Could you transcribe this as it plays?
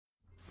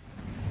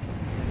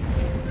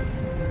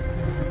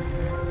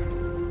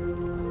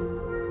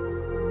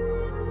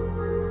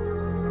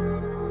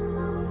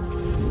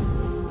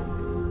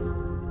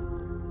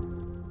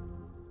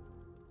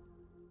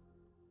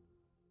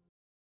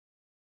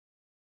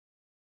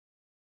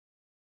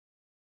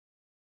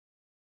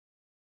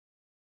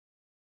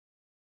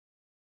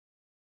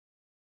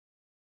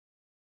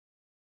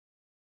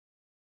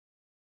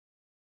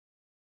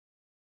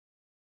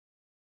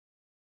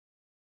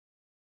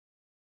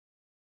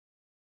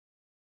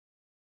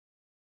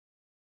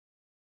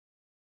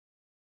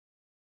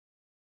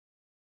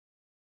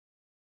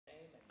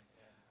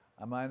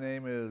My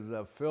name is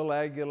Phil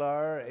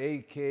Aguilar,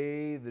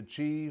 a.k.a. the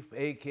Chief,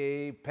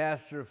 a.k.a.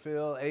 Pastor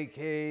Phil,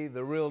 a.k.a.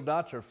 the real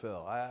Dr.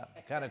 Phil. I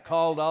kind of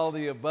called all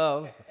the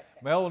above.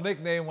 My old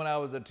nickname when I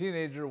was a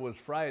teenager was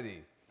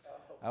Friday.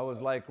 I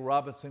was like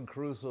Robinson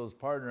Crusoe's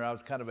partner. I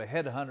was kind of a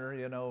headhunter,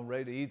 you know,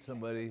 ready to eat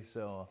somebody.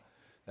 So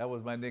that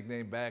was my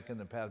nickname back in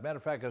the past. Matter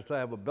of fact, I still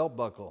have a belt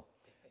buckle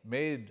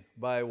made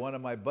by one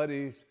of my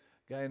buddies,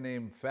 a guy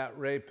named Fat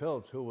Ray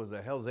Piltz, who was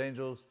a Hells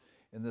Angels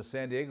in the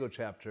San Diego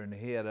chapter, and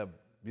he had a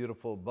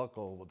beautiful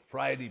buckle with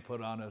Friday put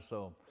on it.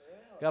 So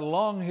Really? got a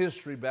long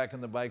history back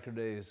in the biker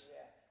days. Yeah.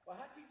 Well,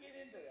 how'd you get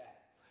into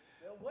that?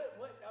 Well,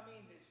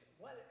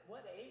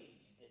 what age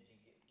did you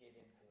get into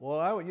it?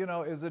 Well, you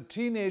know, as a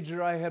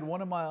teenager, I had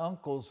one of my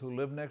uncles who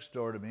lived next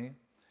door to me.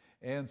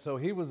 And so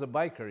he was a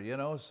biker, you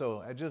know,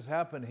 so it just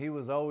happened. He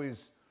was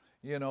always,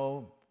 you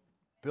know,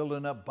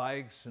 building up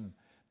bikes and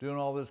doing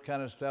all this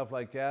kind of stuff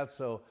like that.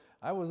 So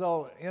I was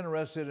all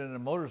interested in a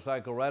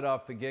motorcycle right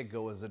off the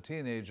get-go as a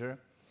teenager.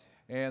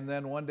 And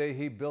then one day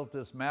he built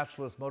this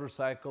matchless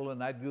motorcycle,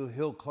 and I'd go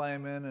hill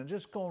climbing and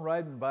just go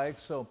riding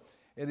bikes. So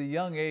at a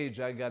young age,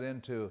 I got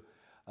into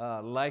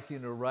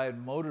liking to ride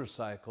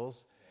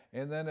motorcycles.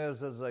 And then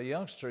as a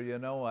youngster, you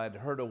know, I'd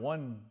heard of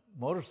one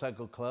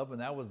motorcycle club, and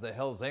that was the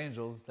Hells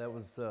Angels. That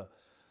was the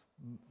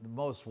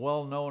most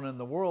well-known in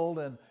the world.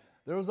 And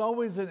there was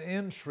always an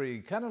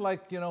intrigue, kind of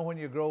like, you know, when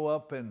you grow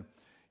up and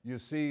you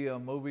see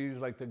movies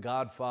like The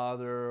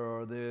Godfather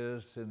or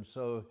this. And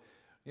so,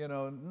 you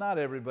know, not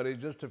everybody,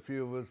 just a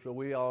few of us, but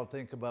we all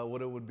think about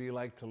what it would be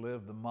like to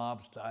live the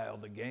mob style,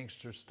 the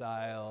gangster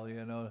style,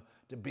 you know,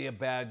 to be a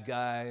bad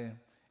guy.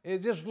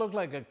 It just looked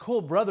like a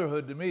cool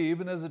brotherhood to me,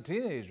 even as a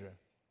teenager.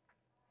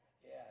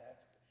 Yeah,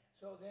 that's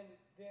so. Then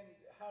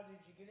how did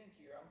you get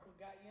into? Your uncle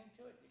got you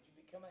into it. Did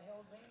you become a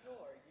Hell's Angel,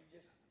 or you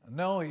just?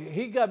 No,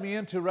 he got me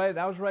into riding.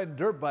 I was riding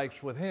dirt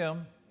bikes with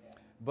him, Yeah.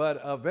 but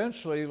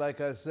eventually,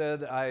 like I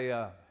said,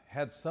 I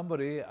had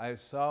somebody, I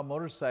saw a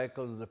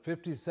motorcycle. It was a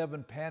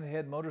 57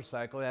 panhead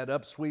motorcycle. It had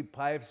upsweep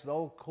pipes,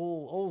 all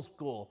cool, old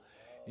school,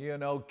 you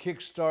know,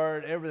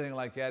 kickstart, everything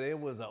like that. It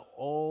was an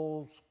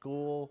old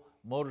school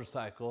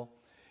motorcycle.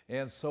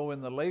 And so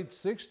in the late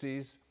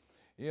 60s,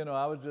 you know,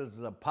 I was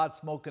just a pot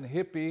smoking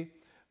hippie,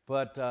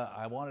 but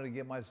I wanted to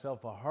get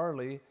myself a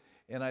Harley.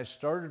 And I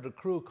started a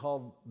crew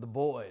called The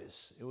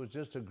Boys. It was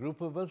just a group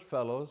of us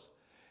fellows,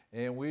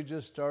 and we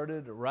just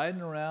started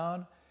riding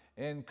around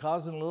and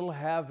causing a little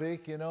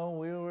havoc. You know,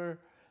 we were,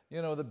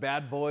 you know, the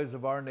bad boys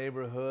of our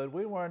neighborhood.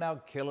 We weren't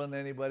out killing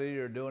anybody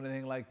or doing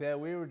anything like that.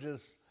 We were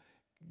just,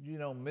 you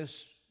know,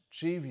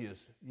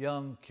 mischievous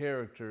young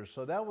characters.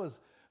 So that was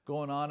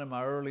going on in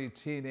my early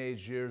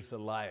teenage years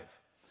of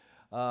life.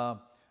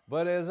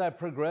 But as I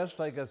progressed,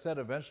 like I said,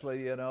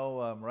 eventually, you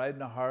know,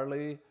 riding a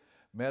Harley,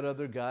 met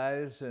other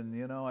guys, and,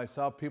 you know, I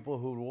saw people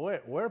who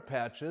wear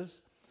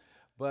patches,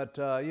 but,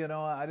 you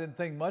know, I didn't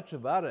think much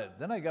about it.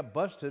 Then I got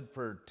busted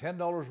for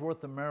 $10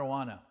 worth of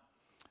marijuana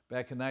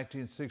back in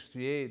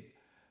 1968.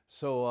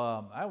 So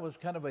I was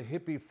kind of a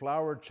hippie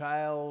flower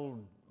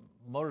child,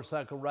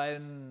 motorcycle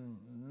riding,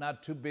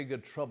 not too big a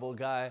trouble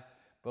guy.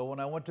 But when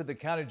I went to the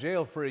county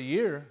jail for a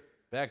year,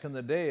 back in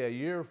the day, a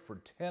year for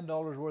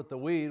 $10 worth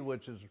of weed,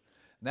 which is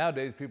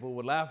nowadays people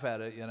would laugh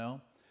at it, you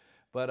know.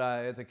 But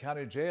at the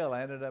county jail,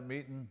 I ended up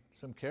meeting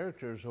some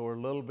characters who were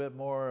a little bit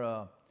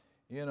more,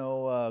 you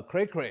know,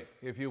 cray-cray,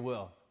 if you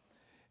will.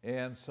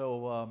 And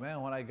so,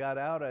 man, when I got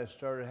out, I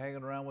started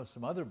hanging around with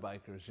some other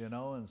bikers, you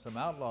know, and some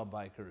outlaw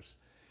bikers.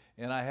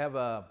 And I have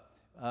a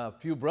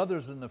few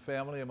brothers in the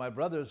family, and my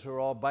brothers who are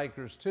all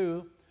bikers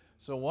too.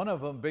 So one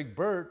of them, Big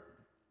Bert,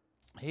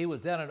 he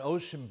was down at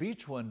Ocean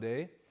Beach one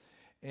day,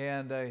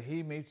 and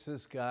he meets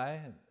this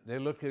guy. They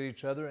look at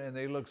each other, and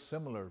they look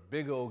similar,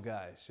 big old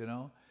guys, you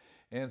know.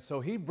 And so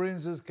he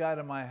brings this guy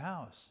to my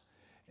house.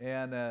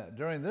 And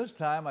during this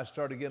time, I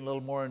started getting a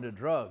little more into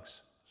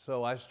drugs.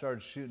 So I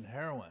started shooting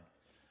heroin.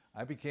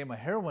 I became a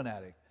heroin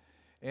addict.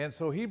 And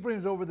so he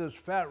brings over this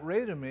Fat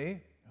Ray to me,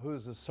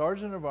 who's the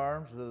sergeant of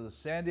arms of the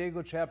San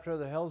Diego chapter of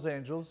the Hells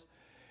Angels.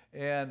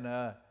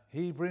 And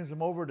he brings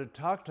him over to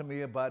talk to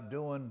me about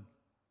doing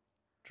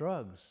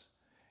drugs.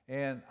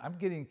 And I'm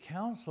getting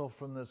counsel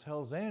from this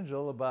Hells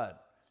Angel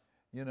about,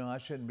 you know, I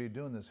shouldn't be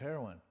doing this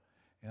heroin.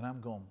 And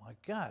I'm going, my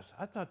gosh,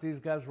 I thought these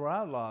guys were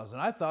outlaws.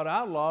 And I thought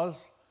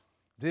outlaws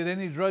did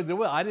any drug they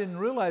will. I didn't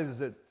realize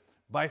that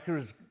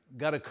bikers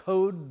got a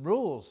code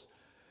rules.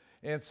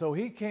 And so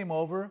he came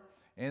over,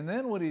 and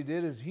then what he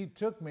did is he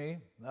took me,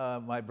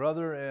 my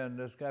brother and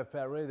this guy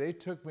Fat Ray, they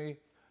took me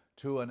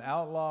to an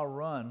outlaw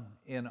run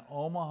in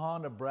Omaha,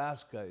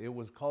 Nebraska. It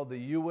was called the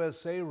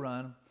USA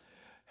Run.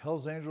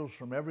 Hells Angels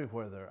from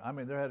everywhere there. I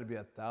mean, there had to be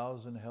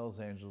 1,000 Hells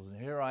Angels. And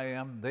here I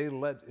am. It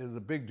was a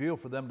big deal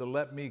for them to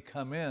let me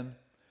come in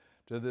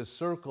to this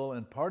circle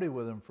and party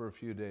with them for a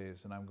few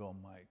days. And I'm going,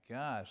 my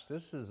gosh,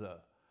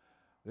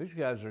 these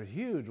guys are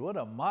huge. What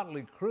a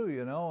motley crew,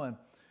 you know.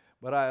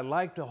 But I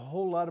liked a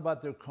whole lot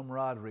about their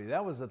camaraderie.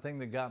 That was the thing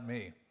that got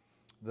me.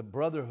 The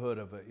brotherhood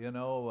of it, you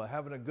know,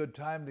 having a good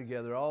time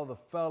together, all the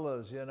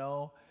fellas, you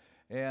know,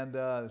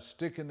 and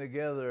sticking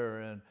together.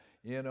 And,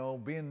 you know,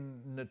 being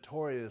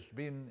notorious,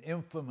 being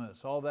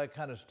infamous, all that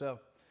kind of stuff.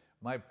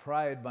 My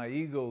pride, my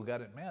ego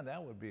got it, man,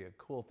 that would be a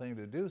cool thing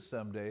to do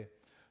someday.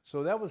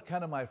 So that was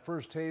kind of my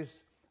first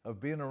taste of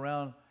being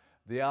around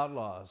the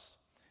Outlaws.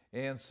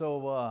 And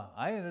so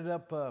I ended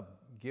up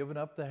giving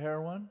up the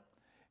heroin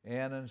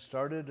and then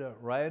started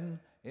riding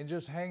and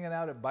just hanging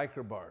out at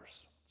biker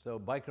bars. So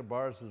biker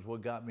bars is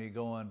what got me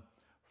going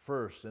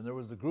first. And there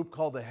was a group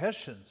called the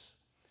Hessians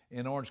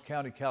in Orange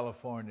County,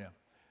 California,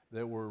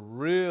 that were a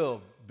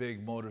real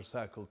big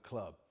motorcycle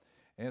club.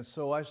 And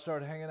so I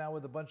started hanging out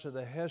with a bunch of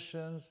the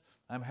Hessians.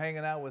 I'm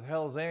hanging out with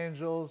Hell's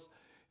Angels,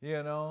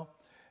 you know.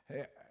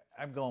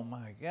 I'm going,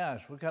 my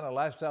gosh, what kind of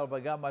lifestyle have I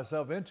got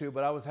myself into?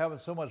 But I was having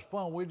so much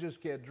fun. We'd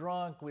just get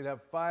drunk, we'd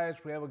have fights,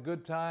 we'd have a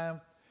good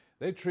time.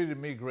 They treated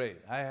me great.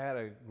 I had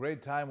a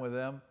great time with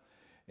them.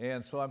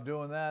 And so I'm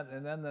doing that.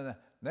 And then the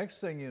next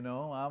thing you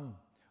know, I'm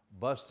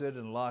busted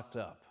and locked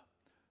up.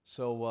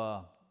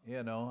 So,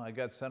 you know, I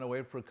got sent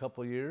away for a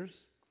couple of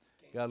years.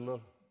 Can you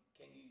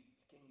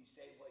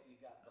say what you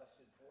got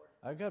busted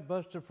for? I got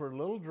busted for a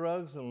little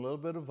drugs and a little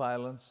bit of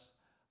violence.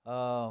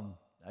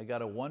 I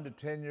got a 1 to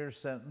 10 year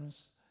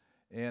sentence.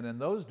 And in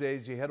those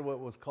days, you had what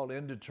was called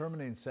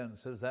indeterminate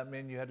sentences. That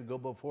meant you had to go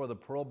before the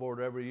parole board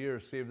every year,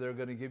 see if they were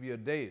going to give you a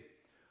date.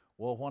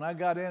 Well, when I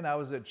got in, I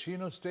was at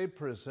Chino State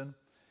Prison,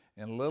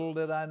 and little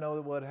did I know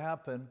that what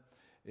happened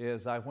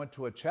is I went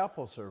to a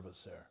chapel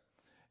service there.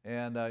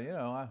 And, you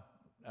know,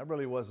 I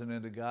really wasn't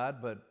into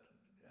God, but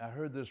I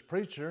heard this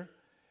preacher,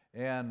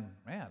 and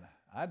man,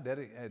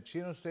 at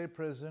Chino State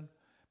Prison,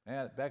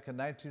 man, back in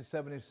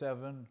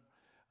 1977,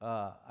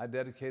 I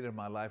dedicated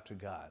my life to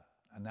God.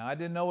 And now I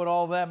didn't know what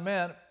all that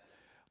meant,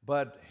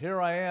 but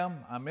here I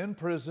am, I'm in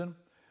prison,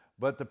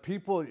 but the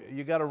people,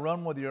 you got to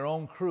run with your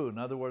own crew. In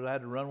other words, I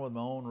had to run with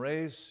my own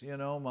race, you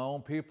know, my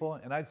own people,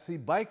 and I'd see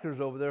bikers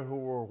over there who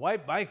were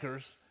white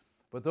bikers,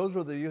 but those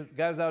were the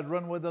guys I would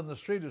run with on the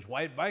street as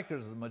white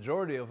bikers, the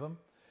majority of them.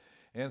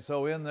 And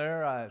so in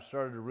there, I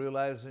started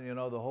realizing, you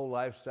know, the whole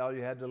lifestyle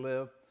you had to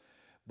live.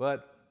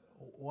 But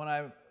when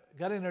I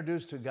got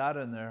introduced to God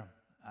in there,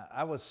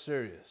 I was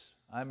serious.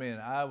 I mean,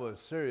 I was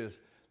serious.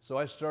 So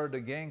I started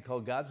a gang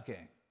called God's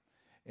Gang.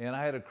 And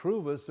I had a crew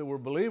of us that were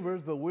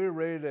believers, but we were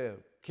ready to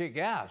kick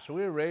ass.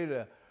 We were ready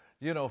to,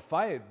 you know,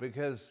 fight,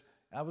 because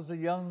I was a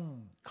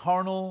young,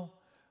 carnal,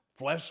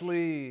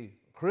 fleshly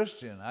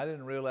Christian. I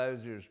didn't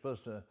realize you're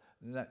supposed to,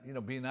 you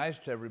know, be nice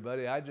to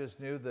everybody. I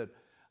just knew that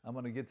I'm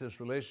going to get this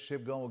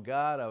relationship going with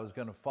God. I was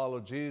going to follow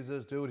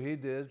Jesus, do what he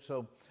did.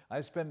 So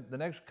I spent the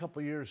next couple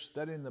of years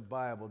studying the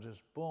Bible,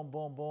 just boom,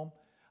 boom, boom.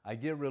 I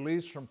get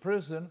released from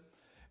prison.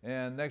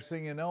 And next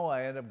thing you know,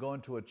 I end up going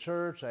to a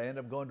church. I end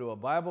up going to a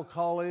Bible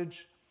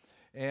college.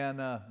 And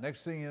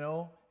next thing you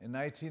know, in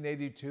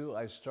 1982,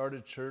 I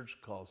started a church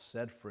called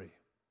Set Free.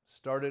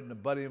 Started in a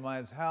buddy of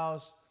mine's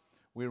house.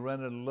 We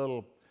rented a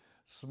little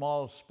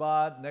small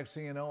spot. Next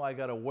thing you know, I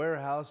got a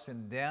warehouse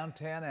in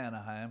downtown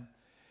Anaheim.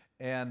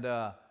 And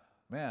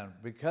man,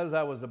 because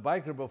I was a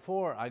biker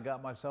before, I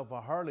got myself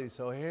a Harley.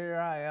 So here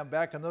I am,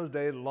 back in those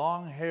days,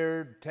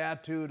 long-haired,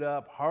 tattooed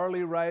up,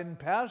 Harley-riding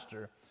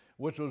pastor,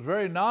 which was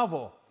very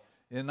novel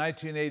in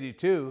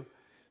 1982.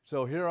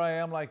 So here I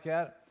am like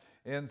that.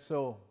 And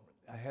so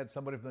I had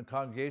somebody from the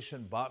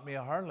congregation bought me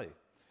a Harley.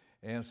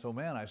 And so,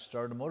 man, I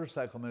started a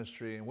motorcycle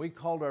ministry. And we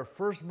called our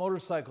first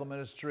motorcycle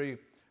ministry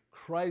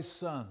Christ's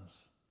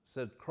Sons. It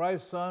said,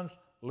 Christ's Sons,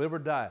 live or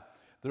die.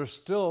 There's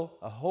still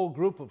a whole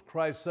group of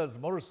Christ's Sons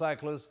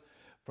motorcyclists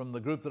from the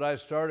group that I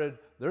started.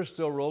 They're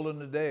still rolling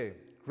today.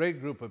 Great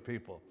group of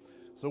people.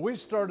 So we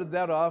started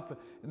that off.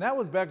 And that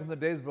was back in the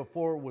days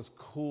before it was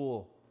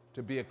cool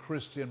to be a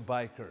Christian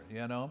biker,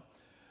 you know?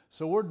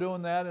 So we're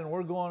doing that, and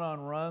we're going on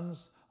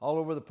runs all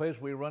over the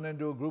place. We run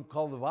into a group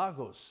called the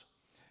Vagos.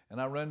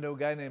 And I ran into a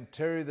guy named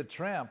Terry the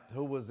Tramp,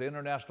 who was the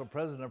international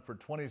president for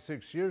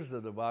 26 years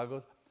of the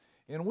Vagos.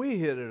 And we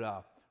hit it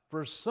off.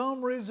 For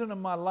some reason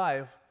in my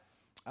life,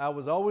 I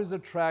was always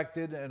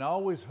attracted and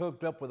always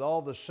hooked up with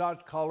all the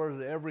shot callers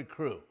of every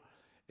crew.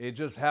 It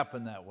just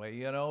happened that way,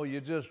 you know? You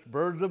just,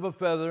 birds of a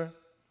feather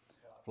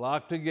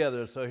flock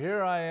together. So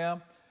here I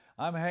am.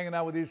 I'm hanging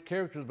out with these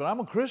characters, but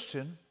I'm a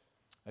Christian.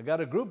 I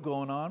got a group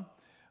going on,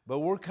 but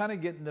we're kind of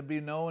getting to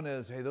be known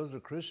as, hey, those are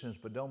Christians,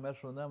 but don't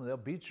mess with them, they'll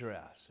beat your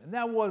ass. And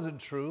that wasn't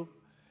true,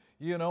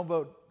 you know,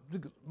 but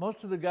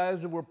most of the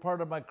guys that were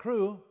part of my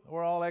crew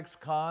were all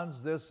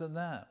ex-cons, this and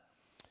that.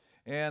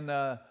 And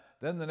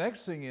then the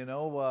next thing you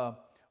know,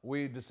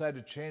 we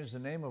decided to change the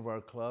name of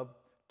our club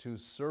to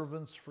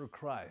Servants for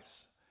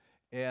Christ.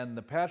 And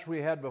the patch we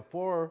had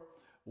before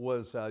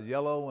was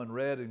yellow and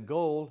red and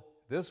gold.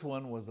 This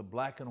one was a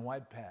black and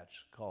white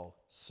patch called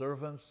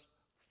Servants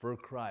for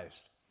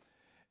Christ.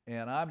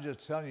 And I'm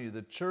just telling you,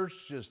 the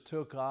church just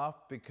took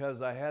off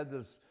because I had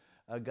this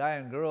guy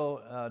and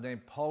girl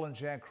named Paul and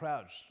Jan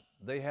Crouch.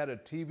 They had a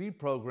TV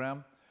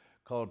program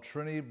called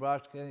Trinity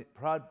Broadcasting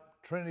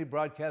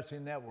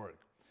Network.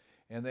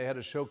 And they had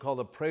a show called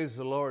the Praise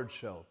the Lord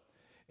Show.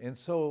 And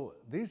so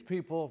these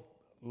people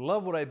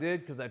loved what I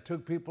did because I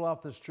took people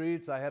off the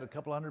streets. I had a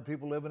couple hundred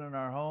people living in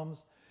our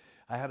homes.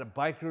 I had a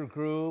biker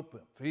group,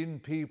 feeding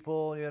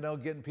people, you know,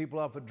 getting people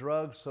off of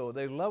drugs. So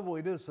they love what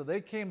we do. So they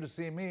came to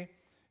see me,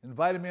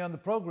 invited me on the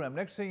program.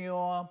 Next thing you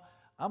know,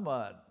 I'm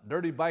a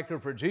dirty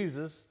biker for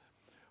Jesus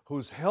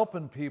who's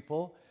helping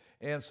people.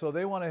 And so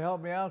they want to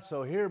help me out.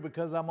 So here,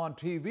 because I'm on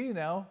TV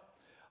now,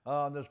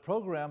 on this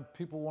program,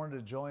 people wanted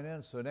to join in.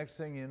 So next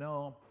thing you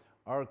know,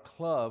 our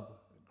club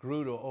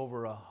grew to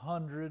over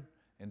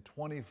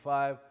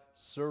 125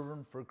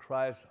 Serving for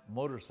Christ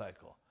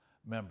motorcycle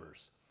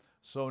members.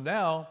 So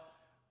now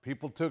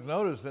people took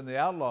notice in the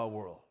outlaw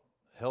world.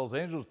 Hell's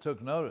Angels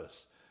took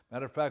notice.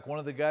 Matter of fact, one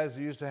of the guys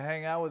who used to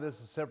hang out with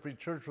us at Set Free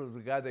Church was a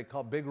guy they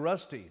call Big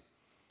Rusty.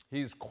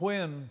 He's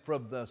Quinn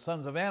from the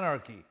Sons of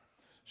Anarchy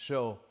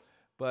show.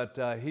 But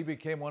he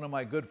became one of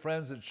my good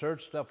friends at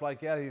church, stuff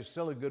like that. He's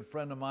still a good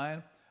friend of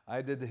mine.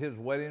 I did his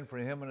wedding for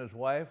him and his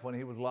wife when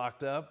he was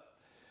locked up.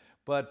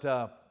 But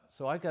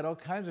so I got all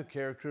kinds of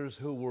characters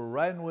who were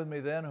riding with me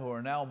then, who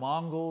are now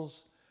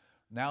Mongols,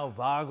 now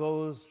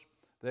Vagos.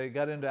 They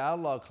got into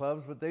outlaw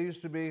clubs, but they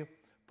used to be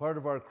part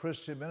of our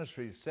Christian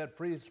ministries. Set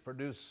Free's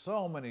produced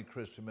so many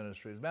Christian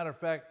ministries. Matter of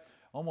fact,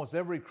 almost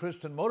every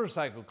Christian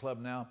motorcycle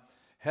club now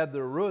had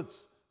their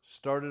roots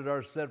started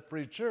our Set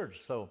Free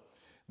Church. So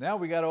now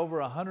we got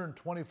over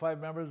 125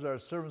 members of our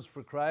Servants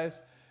for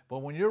Christ. But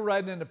when you're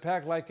riding in a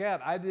pack like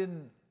that, I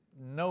didn't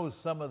know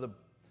some of the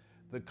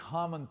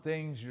common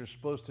things you're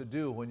supposed to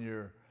do when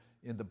you're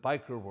in the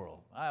biker world.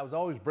 I was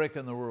always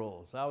breaking the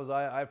rules.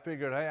 I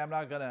figured, hey, I'm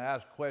not going to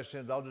ask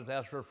questions. I'll just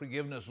ask for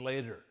forgiveness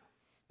later.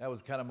 That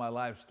was kind of my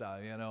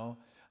lifestyle, you know.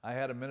 I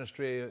had a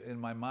ministry in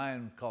my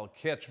mind called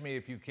Catch Me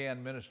If You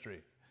Can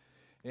Ministry.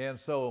 And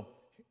so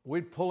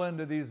we'd pull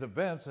into these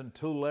events and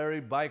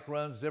Tulare bike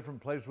runs,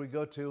 different places we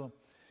go to.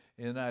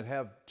 And I'd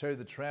have Terry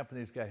the Tramp and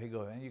these guys, he'd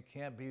go, man, you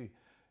can't be,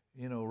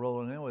 you know,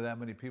 rolling in with that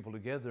many people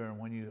together. And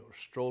when you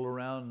stroll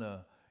around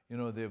the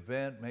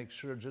event, make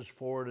sure just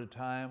 4 at a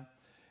time.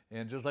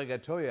 And just like I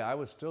told you, I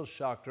was still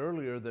shocked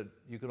earlier that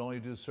you could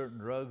only do certain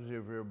drugs if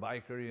you're a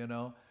biker, you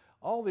know.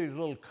 All these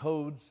little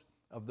codes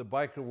of the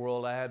biker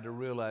world, I had to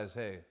realize,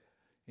 hey,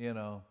 you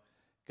know,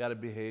 got to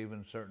behave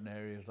in certain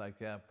areas like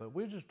that. But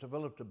we just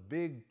developed a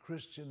big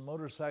Christian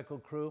motorcycle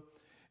crew.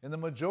 And the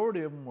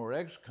majority of them were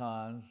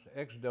ex-cons,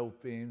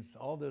 ex-dope fiends,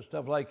 all this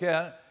stuff like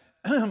that.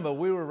 But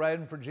we were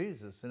riding for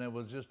Jesus. And it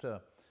was just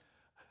a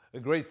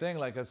great thing,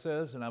 like I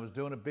says. And I was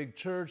doing a big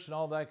church and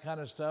all that kind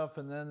of stuff.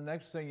 And then the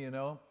next thing you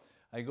know,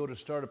 I go to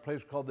start a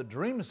place called the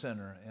Dream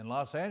Center in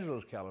Los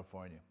Angeles,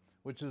 California,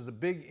 which is a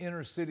big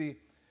inner city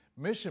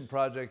mission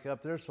project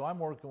up there. So I'm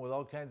working with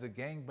all kinds of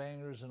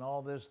gangbangers and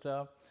all this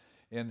stuff.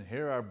 And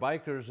here our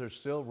bikers are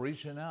still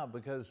reaching out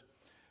because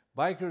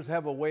bikers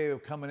have a way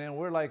of coming in.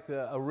 We're like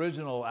the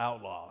original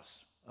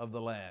outlaws of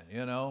the land,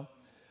 you know,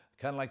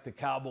 kind of like the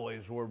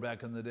cowboys were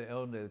back in the day,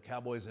 the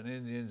cowboys and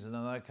Indians and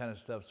all that kind of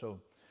stuff.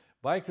 So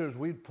bikers,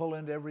 we'd pull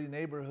into every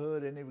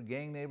neighborhood, any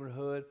gang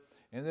neighborhood,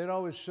 and they'd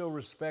always show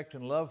respect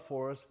and love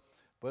for us.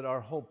 But our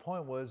whole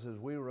point was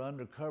we were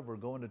undercover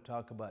going to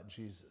talk about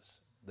Jesus.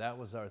 That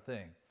was our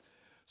thing.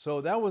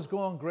 So that was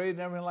going great and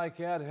everything like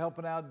that,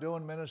 helping out,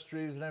 doing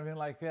ministries and everything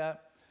like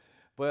that.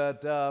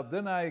 But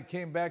then I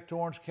came back to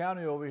Orange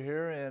County over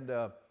here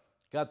and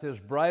got this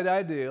bright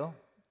idea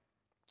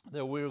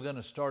that we were going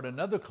to start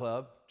another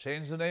club,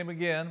 change the name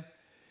again.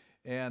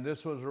 And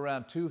this was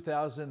around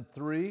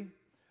 2003.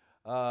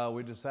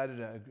 We decided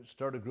to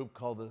start a group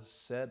called the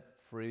Set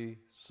Free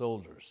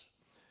Soldiers.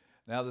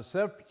 Now the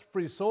Set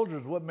Free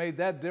Soldiers, what made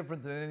that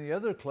different than any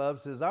other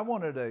clubs is I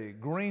wanted a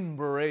Green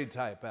Beret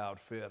type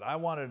outfit. I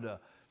wanted a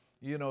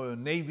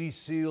Navy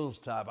SEALs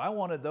type. I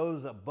wanted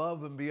those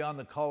above and beyond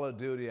the Call of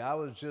Duty. I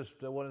was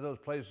just one of those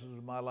places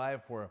in my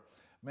life where,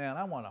 man,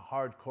 I want a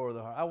hardcore.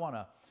 I want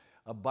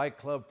a bike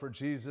club for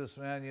Jesus,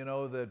 man, you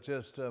know, that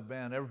just,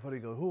 man, everybody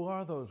goes, who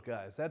are those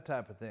guys? That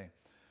type of thing.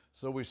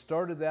 So we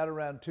started that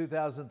around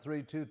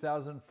 2003,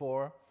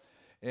 2004.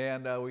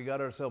 And we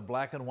got ourselves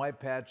black and white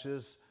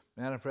patches,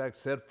 matter of fact,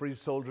 Set Free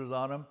Soldiers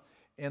on them.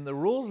 And the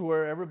rules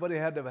were everybody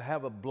had to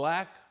have a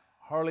black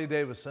Harley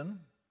Davidson,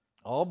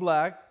 all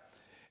black,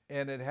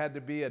 and it had to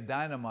be a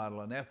Dyna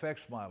model, an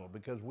FX model,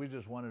 because we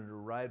just wanted to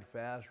ride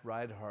fast,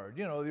 ride hard.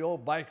 You know, the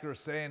old biker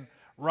saying,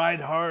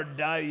 ride hard,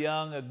 die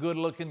young, a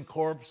good-looking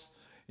corpse,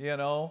 you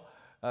know,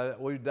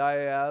 we die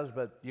as,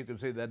 but you can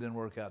see that didn't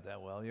work out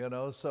that well, you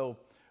know. So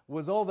it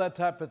was all that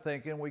type of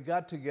thinking. We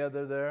got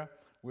together there.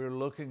 We were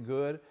looking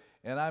good.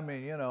 And I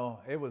mean, you know,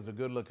 it was a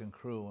good-looking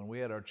crew, and we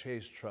had our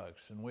chase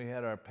trucks, and we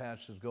had our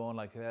patches going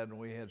like that, and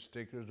we had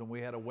stickers, and we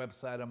had a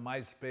website on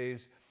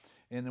MySpace,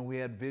 and then we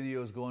had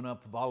videos going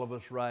up of all of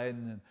us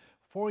riding. And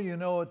before you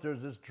know it,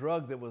 there's this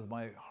drug that was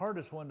my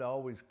hardest one to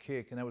always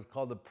kick, and it was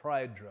called the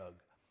pride drug,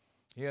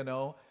 you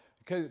know,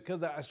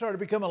 because I started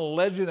becoming a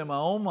legend in my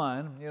own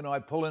mind. You know, I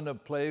pull into a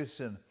place,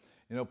 and,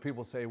 you know,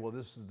 people say, well,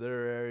 this is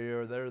their area,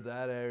 or they're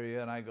that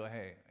area, and I go,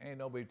 hey, ain't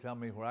nobody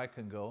telling me where I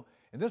can go.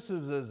 And this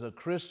is as a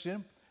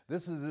Christian.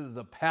 This is as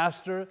a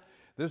pastor.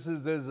 This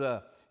is as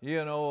a,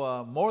 you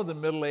know, more than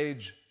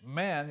middle-aged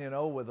man, you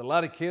know, with a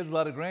lot of kids, a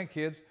lot of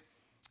grandkids.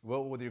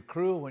 Well, with your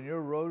crew, when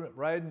you're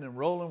riding and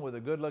rolling with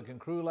a good-looking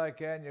crew like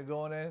that, and you're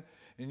going in,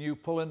 and you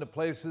pull into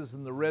places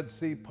in the Red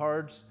Sea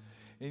parts,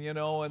 and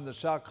and the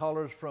shot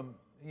callers from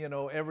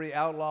every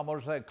outlaw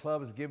motorcycle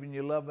club is giving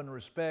you love and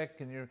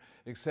respect, and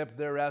except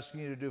they're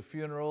asking you to do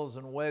funerals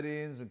and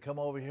weddings and come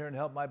over here and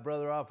help my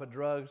brother off of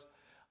drugs.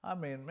 I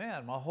mean,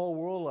 man, my whole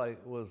world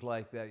was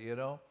like that.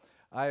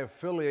 I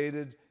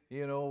affiliated.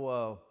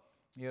 Your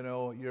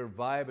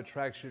vibe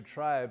attracts your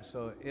tribe.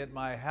 So at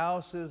my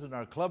houses and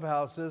our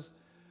clubhouses,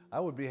 I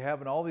would be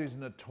having all these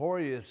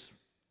notorious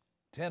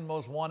 10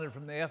 most wanted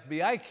from the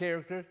FBI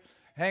characters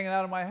hanging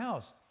out of my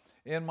house.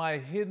 And my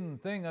hidden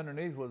thing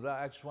underneath was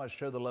I just want to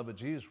share the love of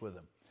Jesus with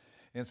them.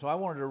 And so I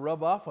wanted to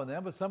rub off on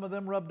them, but some of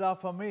them rubbed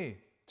off on me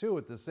too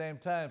at the same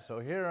time. So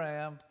here I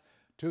am,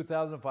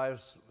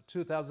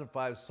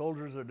 2005,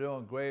 soldiers are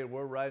doing great.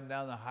 We're riding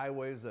down the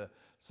highways of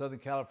Southern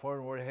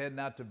California. We're heading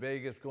out to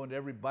Vegas, going to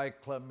every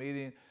bike club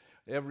meeting,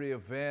 every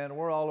event.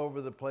 We're all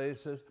over the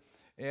places.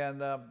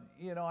 And,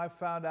 I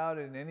found out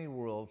in any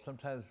world,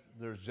 sometimes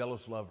there's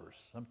jealous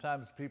lovers.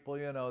 Sometimes people,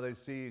 they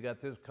see you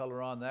got this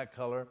color on, that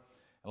color.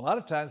 And a lot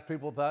of times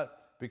people thought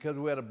because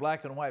we had a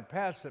black and white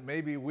patch that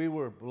maybe we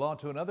belonged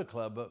to another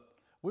club, but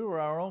we were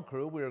our own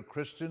crew. We were a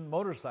Christian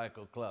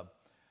motorcycle club,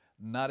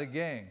 not a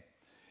gang.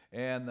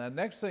 And the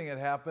next thing that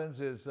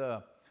happens is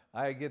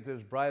I get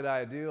this bright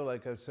idea,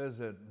 like I says,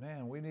 that,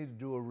 man, we need to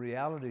do a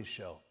reality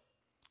show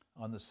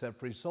on the Set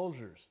Free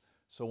Soldiers.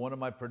 So one of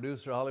my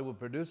Hollywood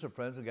producer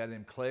friends, a guy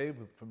named Clay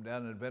from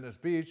down in Venice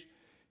Beach,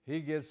 he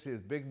gets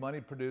his big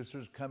money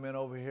producers come in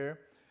over here.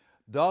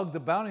 Dog the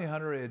Bounty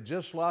Hunter had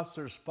just lost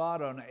their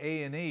spot on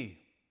A&E.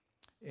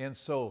 And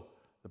so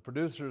the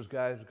producers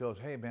guys goes,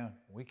 hey man,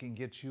 we can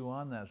get you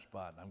on that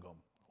spot. And I'm going,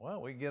 well,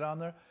 we can get on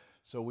there.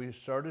 So we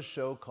started a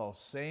show called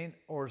Saint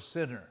or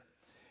Sinner.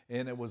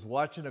 And it was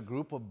watching a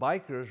group of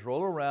bikers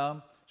roll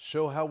around,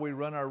 show how we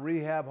run our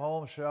rehab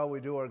home, show how we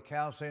do our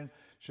counseling,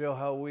 show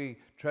how we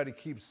try to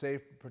keep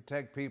safe,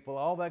 protect people,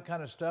 all that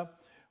kind of stuff.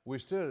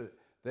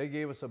 They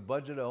gave us a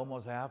budget of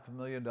almost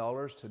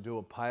 $500,000 to do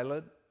a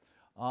pilot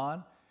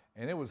on,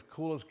 and it was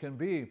cool as can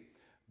be.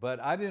 But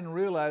I didn't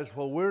realize,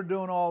 well, we're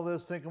doing all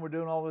this, thinking we're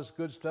doing all this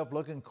good stuff,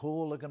 looking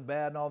cool, looking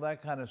bad, and all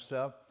that kind of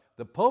stuff.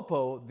 The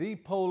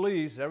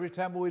police, every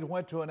time we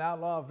went to an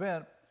outlaw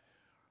event,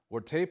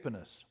 were taping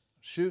us,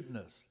 shooting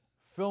us,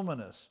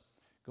 filming us,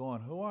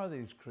 going, who are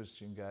these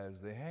Christian guys?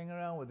 They hang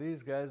around with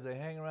these guys, they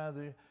hang around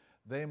with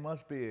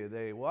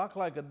they walk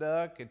like a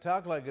duck, they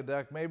talk like a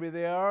duck, maybe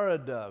they are a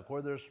duck.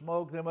 Where there's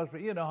smoke, they must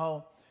be,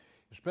 how,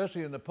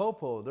 especially in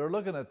the they're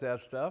looking at that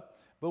stuff.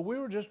 But we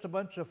were just a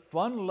bunch of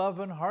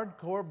fun-loving,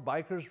 hardcore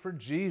bikers for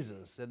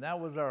Jesus, and that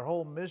was our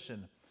whole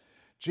mission,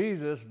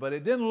 Jesus. But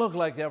it didn't look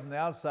like that from the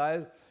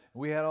outside.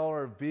 We had all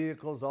our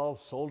vehicles, all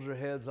soldier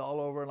heads all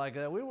over like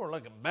that. We were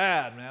looking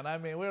bad, man. I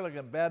mean, we were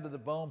looking bad to the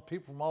bone.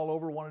 People from all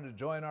over wanted to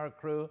join our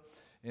crew,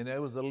 and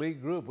it was an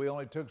elite group. We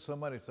only took so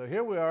many. So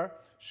here we are,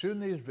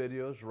 shooting these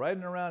videos,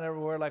 riding around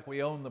everywhere like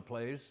we own the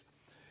place,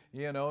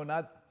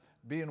 not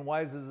being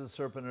wise as a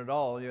serpent at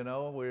all, we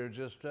were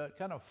just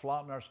kind of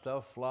flaunting our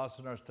stuff,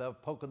 flossing our stuff,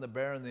 poking the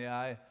bear in the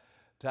eye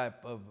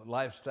type of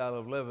lifestyle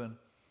of living.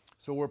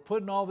 So we're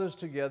putting all this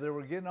together.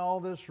 We're getting all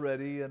this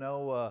ready,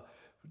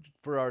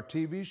 for our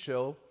TV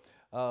show.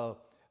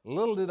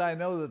 Little did I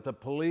know that the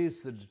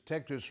police, the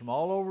detectives from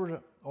all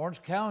over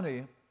Orange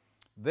County,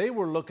 they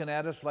were looking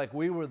at us like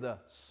we were the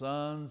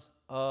Sons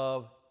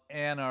of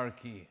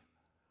Anarchy.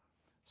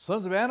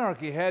 Sons of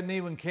Anarchy hadn't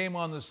even came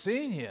on the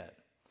scene yet.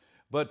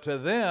 But to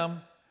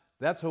them,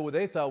 that's who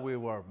they thought we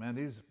were. Man,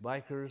 these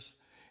bikers,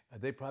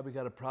 they probably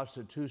got a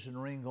prostitution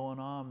ring going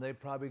on. They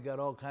probably got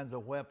all kinds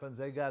of weapons.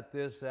 They got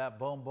this, that,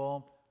 boom,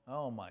 boom.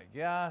 Oh my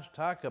gosh,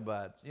 talk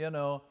about,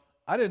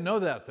 I didn't know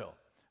that though.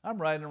 I'm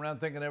riding around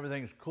thinking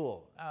everything's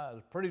cool.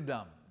 It's pretty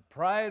dumb.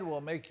 Pride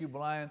will make you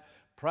blind.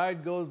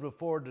 Pride goes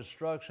before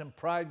destruction.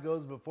 Pride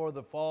goes before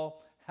the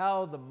fall.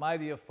 How the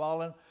mighty have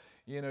fallen.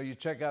 You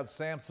check out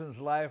Samson's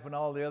life and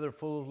all the other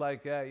fools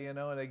like that,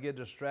 and they get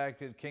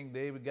distracted. King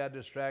David got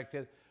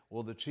distracted.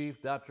 Well, the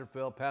chief, Dr.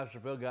 Phil, Pastor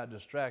Phil, got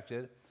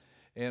distracted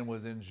and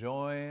was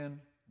enjoying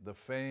the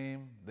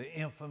fame, the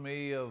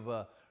infamy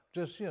of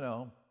just,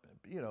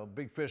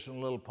 big fish in a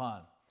little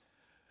pond.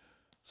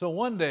 So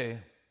one day,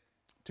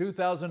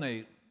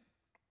 2008,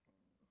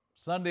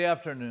 Sunday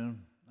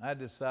afternoon, I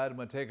decided I'm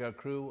going to take our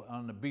crew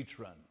on a beach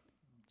run.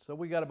 So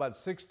we got about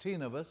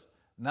 16 of us,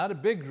 not a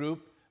big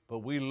group, but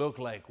we looked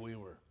like we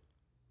were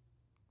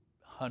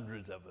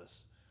hundreds of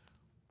us.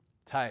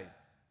 Tight,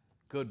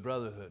 good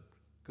brotherhood,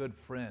 good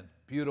friends,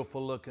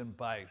 beautiful looking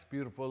bikes,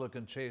 beautiful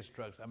looking chase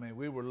trucks. I mean,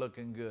 we were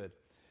looking good.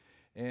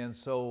 And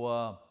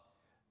so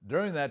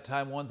during that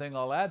time, one thing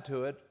I'll add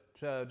to it,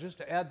 just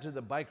to add to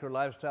the biker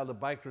lifestyle, the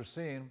biker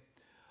scene,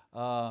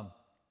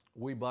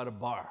 we bought a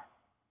bar,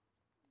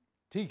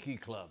 Tiki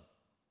Club,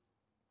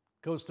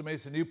 Costa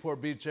Mesa,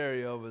 Newport Beach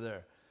area over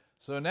there.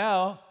 So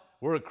now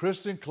we're a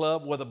Christian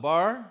club with a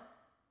bar,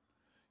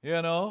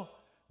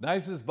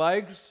 nicest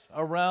bikes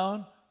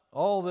around,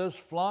 all this,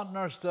 flaunting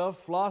our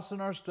stuff, flossing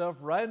our stuff,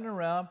 riding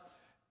around.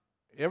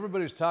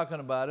 Everybody's talking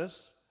about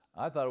us.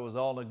 I thought it was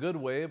all in a good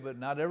way, but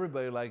not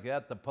everybody like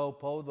that. The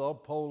popo, the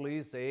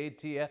police, the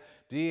ATF,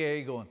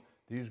 DA going,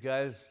 these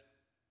guys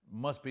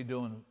must be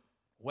doing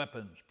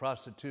weapons,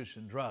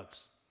 prostitution,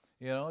 drugs.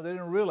 You know, they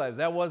didn't realize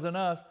that wasn't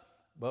us,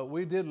 but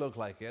we did look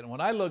like it. And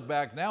when I look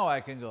back now,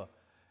 I can go,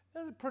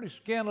 that's a pretty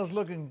scandalous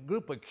looking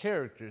group of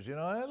characters, you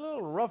know, a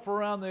little rough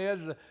around the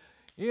edges.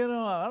 You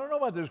know, I don't know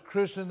about this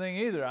Christian thing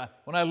either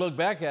when I look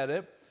back at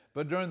it,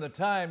 but during the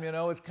time, you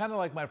know, it's kind of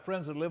like my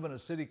friends that live in a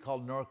city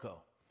called Norco.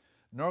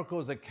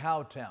 Norco is a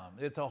cow town.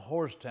 It's a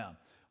horse town.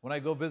 When I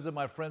go visit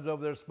my friends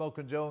over there,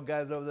 Smoking Joe and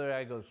guys over there,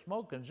 I go,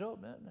 Smoking Joe,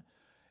 man,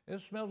 it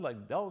smells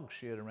like dog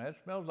shit, man. It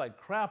smells like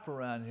crap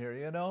around here,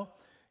 you know?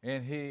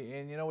 And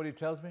you know what he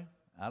tells me?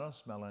 I don't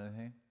smell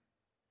anything.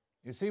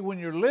 You see, when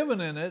you're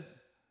living in it,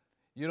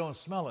 you don't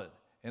smell it.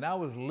 And I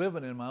was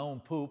living in my own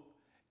poop,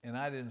 and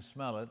I didn't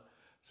smell it.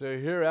 So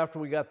here, after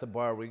we got the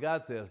bar, we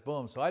got this,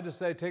 boom. So I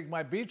decided to take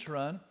my beach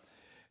run,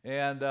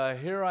 and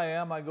here I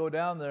am. I go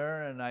down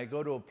there, and I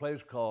go to a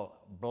place called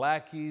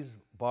Blackie's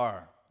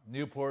Bar,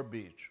 Newport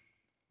Beach.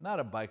 Not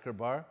a biker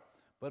bar,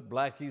 but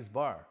Blackie's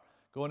Bar.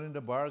 Going into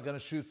the bar, gonna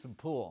shoot some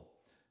pool.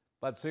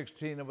 About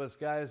 16 of us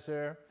guys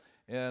there,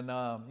 and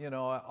you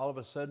know, all of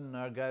a sudden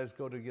our guys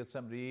go to get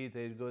something to eat.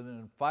 They go in,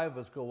 and 5 of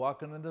us go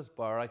walking in this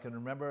bar. I can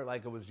remember it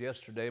like it was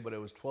yesterday, but it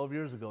was 12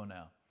 years ago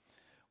now.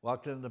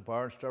 Walked into the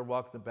bar and started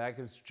walking the back.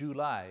 It's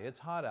July. It's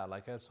hot out.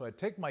 So I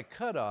take my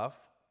cut off,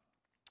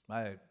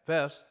 my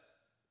vest,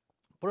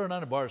 put it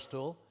on a bar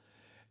stool,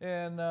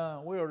 and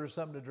we order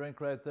something to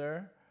drink right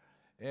there.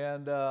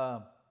 And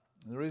the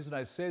reason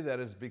I say that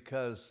is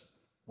because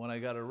when I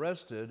got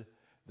arrested,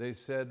 they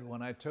said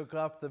when I took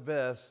off the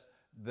vest,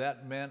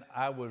 that meant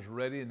I was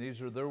ready, and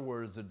these are their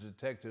words, the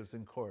detectives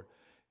in court.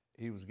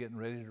 He was getting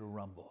ready to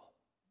rumble.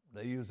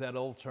 They use that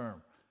old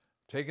term.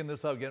 Taking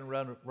this off, getting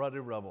ready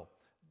to rumble.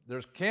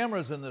 There's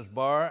cameras in this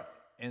bar,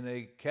 and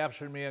they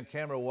captured me on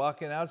camera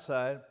walking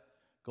outside,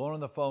 going on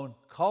the phone,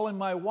 calling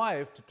my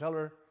wife to tell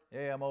her,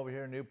 hey, I'm over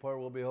here in Newport,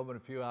 we'll be home in a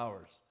few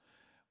hours.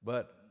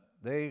 But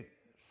they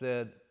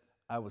said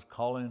I was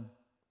calling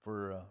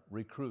for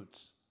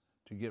recruits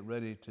to get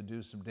ready to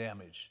do some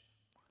damage.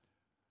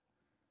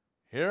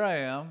 Here I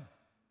am.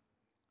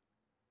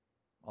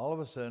 All of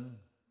a sudden,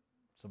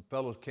 some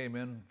fellows came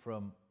in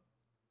from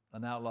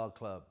an outlaw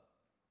club.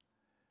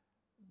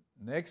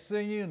 Next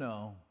thing you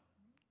know,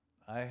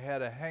 I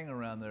had a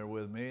hang-around there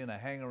with me, and a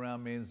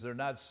hang-around means they're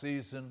not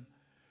seasoned,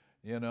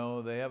 you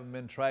know, they haven't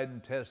been tried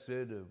and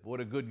tested of what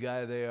a good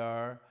guy they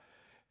are,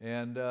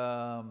 and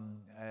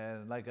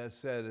like I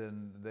said,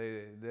 and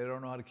they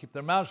don't know how to keep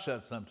their mouth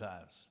shut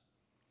sometimes.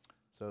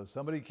 So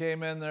somebody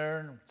came in there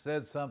and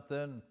said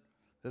something,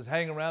 this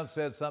hang-around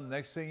said something,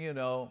 next thing you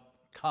know,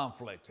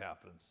 conflict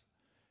happens.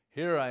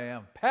 Here I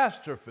am,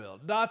 Pastor Phil,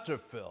 Dr.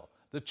 Phil,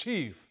 the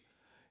chief,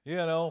 you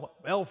know,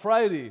 El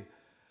Friday.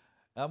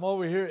 I'm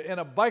over here in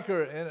a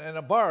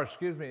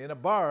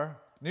bar,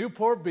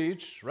 Newport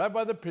Beach, right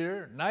by the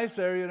pier, nice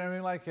area and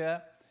everything like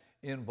that,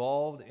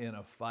 involved in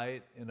a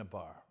fight in a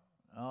bar.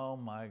 Oh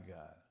my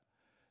God.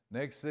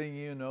 Next thing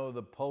you know,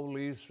 the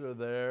police are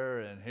there,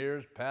 and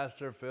here's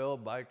Pastor Phil,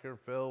 Biker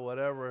Phil,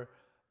 whatever,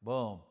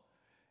 boom.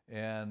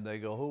 And they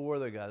go, who were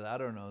the guys? I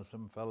don't know,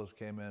 some fellas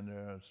came in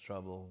there, it's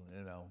trouble,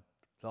 you know,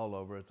 it's all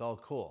over, it's all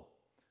cool.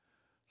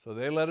 So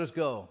they let us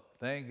go.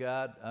 Thank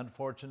God,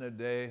 unfortunate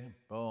day,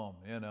 boom,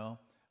 you know.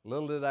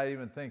 Little did I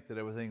even think that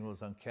everything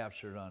was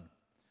captured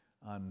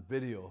on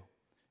video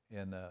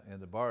in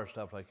the bar,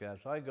 stuff like that.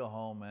 So I go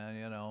home, man,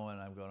 you know, and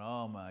I'm going,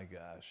 oh my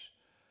gosh,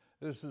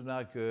 this is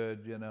not good,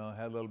 you know.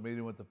 Had a little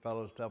meeting with the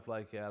fellows, stuff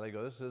like that. I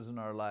go, this isn't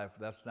our life.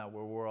 That's not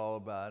what we're all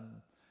about. And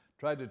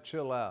tried to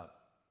chill out.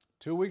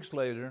 2 weeks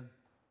later,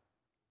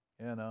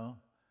 you know,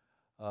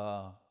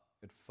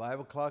 at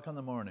 5 o'clock in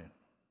the morning,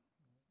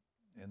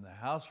 in the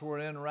house we're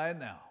in right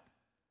now,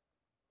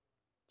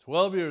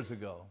 12 years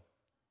ago,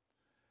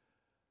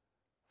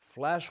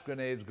 flash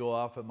grenades go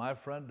off at my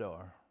front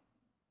door.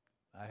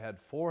 I had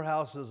 4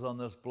 houses on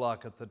this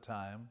block at the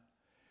time.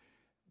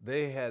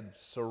 They had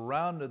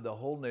surrounded the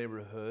whole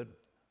neighborhood,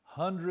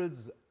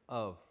 hundreds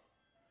of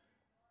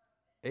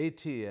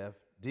ATF,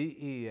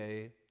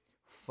 DEA,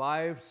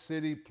 5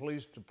 city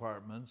police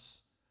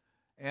departments.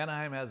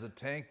 Anaheim has a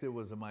tank that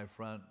was in my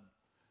front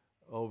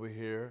over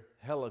here,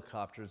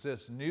 helicopters,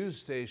 this, news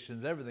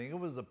stations, everything. It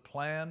was a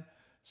plan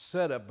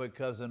set up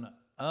because an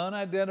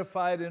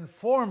unidentified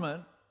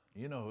informant,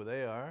 you know who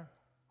they are,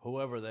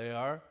 whoever they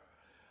are,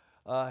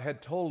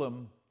 had told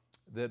them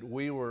that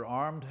we were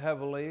armed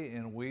heavily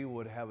and we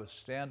would have a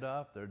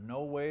standoff. There's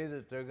no way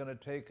that they're going to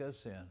take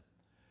us in.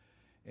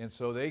 And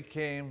so they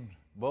came,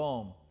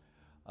 boom.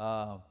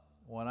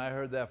 When I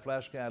heard that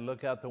flash gun, I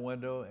look out the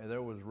window and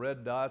there was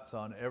red dots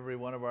on every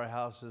one of our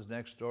houses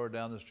next door,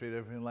 down the street,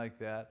 everything like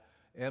that.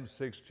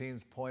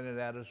 M16s pointed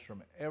at us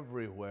from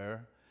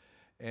everywhere,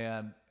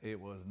 and it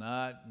was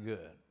not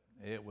good.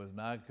 It was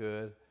not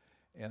good.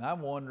 And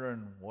I'm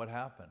wondering what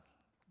happened,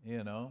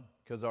 you know,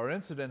 because our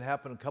incident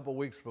happened a couple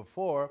weeks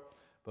before,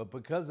 but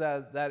because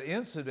that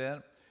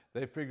incident,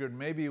 they figured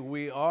maybe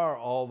we are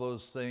all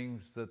those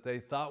things that they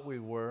thought we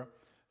were.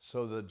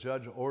 So the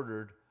judge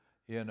ordered,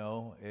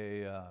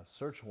 a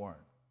search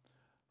warrant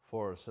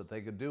for us that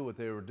they could do what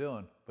they were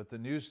doing. But the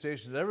news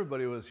stations,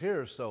 everybody was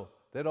here, so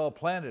they'd all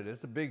planned it.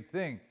 It's a big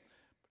thing.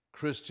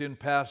 Christian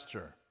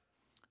pastor,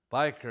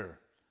 biker,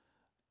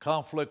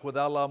 conflict with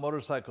Outlaw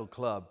Motorcycle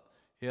Club,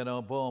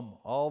 boom,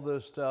 all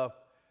this stuff.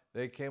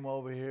 They came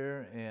over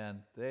here and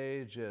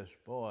they just,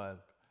 boy,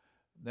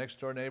 next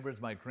door neighbors,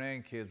 my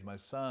grandkids, my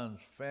sons,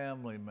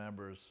 family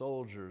members,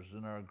 soldiers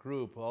in our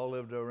group, all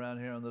lived around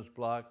here on this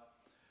block.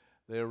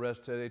 They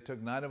arrested, they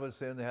took 9 of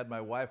us in. They had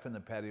my wife in the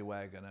paddy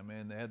wagon. I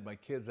mean, they had my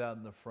kids out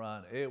in the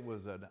front. It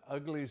was an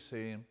ugly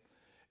scene.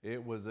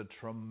 It was a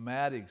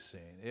traumatic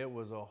scene. It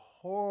was a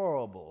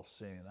horrible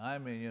scene. I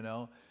mean,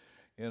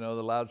 the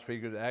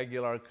loudspeakers,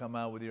 Aguilar come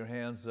out with your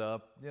hands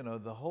up,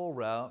 the whole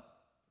route.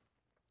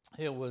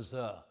 It was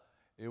a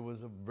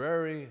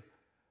very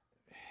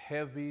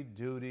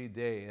heavy-duty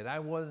day, and I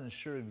wasn't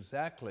sure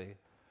exactly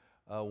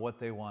what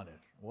they wanted.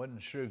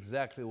 Wasn't sure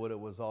exactly what it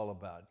was all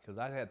about, because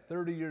I had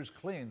 30 years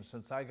clean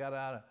since I got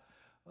out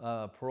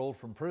of parole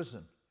from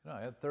prison.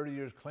 I had 30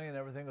 years clean.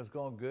 Everything was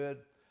going good.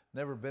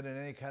 Never been in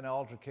any kind of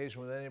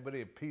altercation with anybody.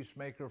 A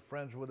peacemaker,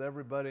 friends with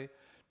everybody,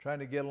 trying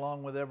to get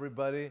along with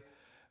everybody.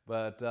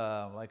 But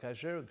like I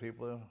shared with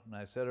people, and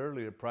I said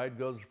earlier, pride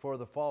goes before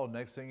the fall.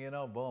 Next thing you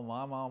know, boom,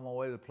 I'm on my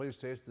way to the police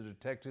station. The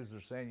detectives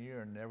are saying,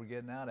 "You're never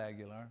getting out,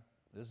 Aguilar.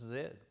 This is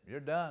it. You're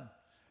done.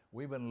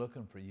 We've been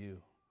looking for you.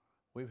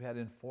 We've had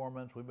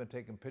informants. We've been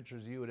taking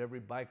pictures of you at every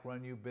bike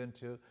run you've been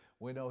to.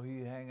 We know who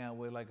you hang out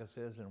with, like I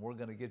says, and we're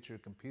going to get your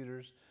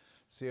computers,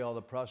 see all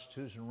the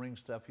prostitution ring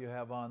stuff you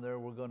have on there.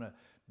 We're going to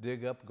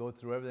dig up, go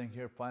through everything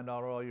here, find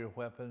out all your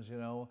weapons,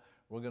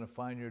 We're going to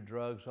find your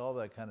drugs, all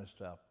that kind of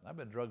stuff." I've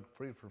been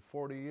drug-free for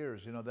 40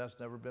 years. That's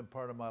never been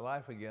part of my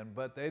life again,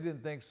 but they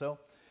didn't think so.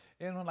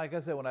 And like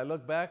I said, when I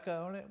look back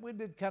on it, we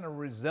did kind of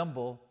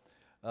resemble,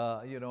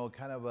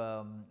 kind of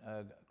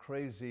a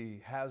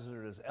crazy,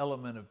 hazardous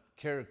element of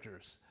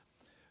characters.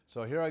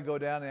 So here I go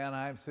down to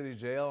Anaheim City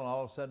Jail, and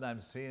all of a sudden I'm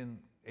seeing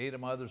 8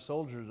 of my other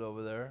soldiers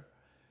over there,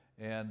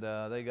 and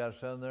they got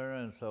us in there,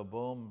 and so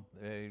boom,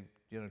 they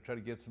try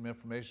to get some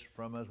information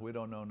from us. We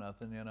don't know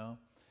nothing,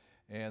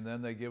 and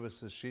then they give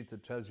us a sheet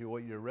that tells you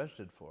what you're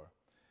arrested for,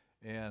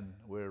 and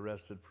we're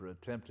arrested for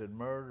attempted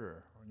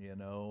murder,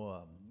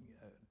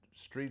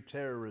 street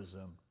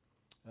terrorism,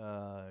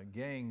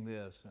 gang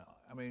this.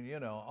 I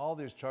mean, all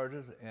these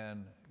charges,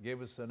 and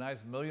gave us a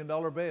nice $1 million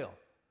bail.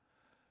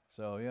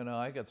 So,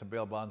 I got some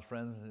bail bonds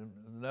friends.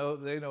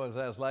 They know what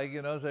that's like,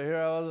 So here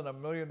I was in a $1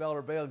 million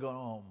bail going,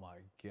 oh my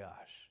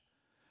gosh.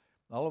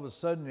 All of a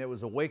sudden, it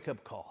was a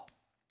wake-up call,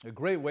 a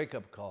great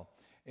wake-up call.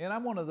 And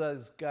I'm one of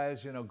those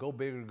guys, go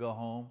big or go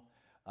home.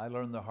 I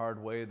learned the hard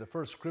way. The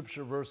first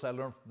scripture verse I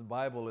learned from the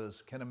Bible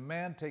is, "Can a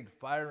man take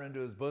fire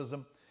into his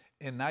bosom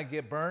and not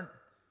get burnt?"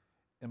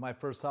 And my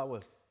first thought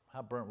was,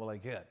 how burnt will I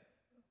get?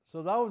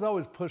 So I was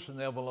always pushing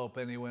the envelope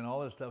anyway and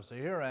all this stuff. So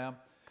here I am,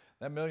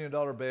 that $1 million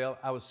bail.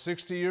 I was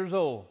 60 years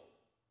old.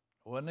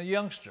 I wasn't a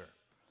youngster,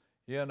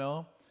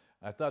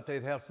 I thought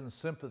they'd have some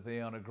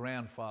sympathy on a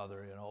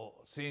grandfather,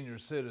 senior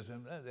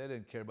citizen. They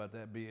didn't care about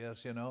that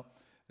BS,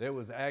 There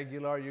was,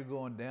 "Aguilar, you're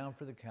going down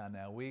for the count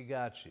now. We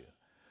got you."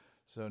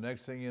 So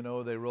next thing you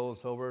know, they roll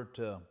us over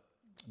to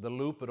the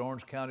Loop at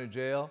Orange County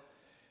Jail.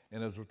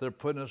 And as they're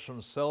putting us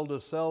from cell to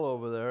cell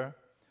over there,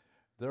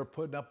 they're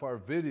putting up our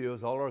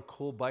videos, all our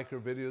cool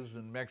biker videos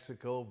in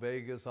Mexico,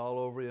 Vegas, all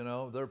over,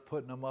 They're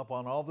putting them up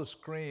on all the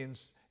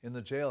screens in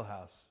the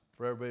jailhouse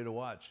for everybody to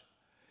watch.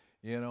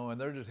 And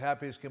they're just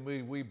happy as can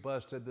be. "We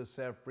busted the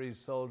set-free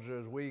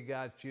soldiers. We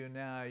got you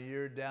now.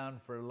 You're down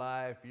for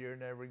life. You're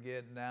never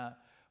getting out."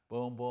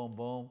 Boom, boom,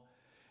 boom.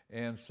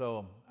 And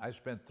so I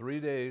spent 3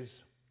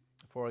 days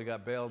before I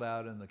got bailed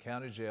out in the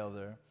county jail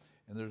there.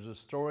 And there's a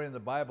story in the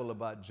Bible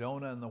about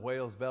Jonah and the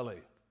whale's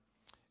belly.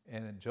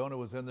 And Jonah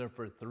was in there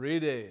for 3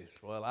 days.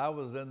 Well, I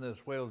was in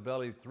this whale's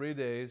belly 3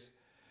 days.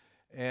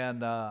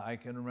 And I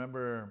can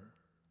remember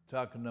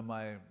talking to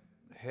my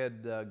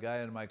head guy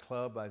in my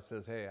club. I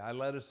says, "Hey, I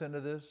led us into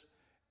this,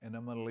 and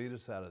I'm going to lead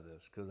us out of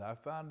this." Because I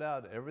found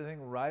out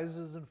everything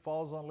rises and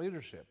falls on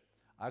leadership.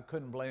 I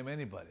couldn't blame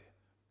anybody.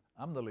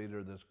 I'm the leader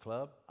of this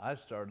club. I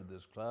started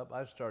this club.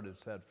 I started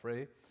Set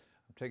Free.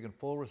 I'm taking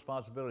full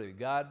responsibility.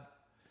 God,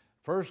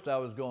 first I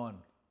was going,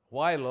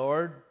 "Why,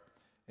 Lord?"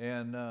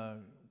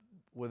 And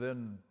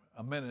within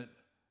a minute,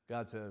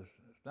 God says,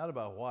 "It's not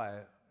about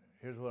why.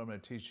 Here's what I'm going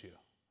to teach you."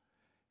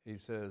 He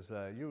says,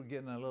 "You were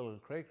getting a little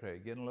cray-cray,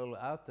 getting a little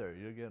out there.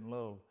 You're getting a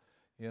little,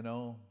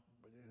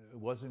 it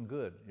wasn't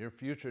good. Your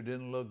future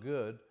didn't look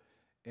good.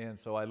 And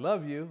so I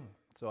love you,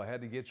 so I had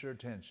to get your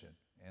attention."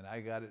 And I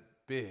got it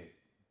big.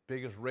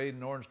 Biggest raid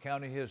in Orange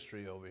County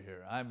history over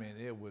here. I mean,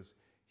 it was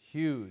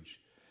huge.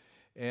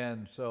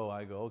 And so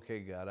I go, "Okay,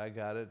 God, I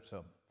got it."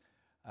 So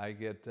I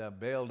get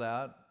bailed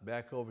out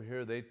back over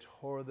here. They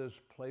tore this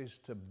place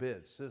to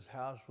bits. This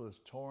house was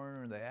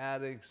torn, the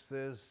attics,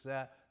 this,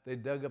 that. They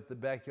dug up the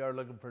backyard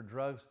looking for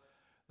drugs.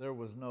 There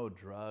was no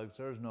drugs.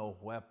 There's no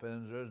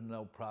weapons. There's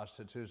no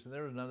prostitution.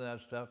 There was none of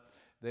that stuff.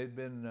 They'd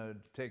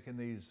been taking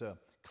these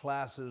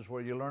classes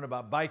where you learn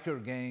about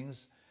biker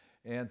gangs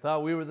and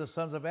thought we were the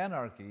Sons of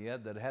Anarchy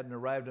yet, that hadn't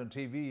arrived on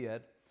TV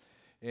yet.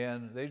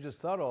 And they just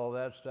thought all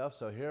that stuff.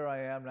 So here I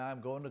am now,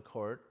 I'm going to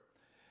court.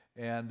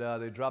 And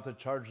they dropped the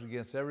charges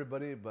against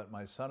everybody but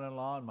my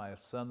son-in-law and my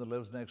son that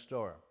lives next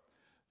door,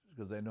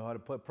 because they know how to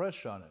put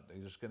pressure on it.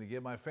 They're just going to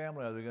get my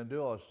family out. They're going to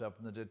do all this stuff.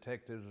 And the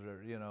detectives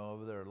are, you know,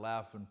 over there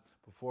laughing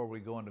before we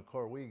go into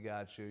court. We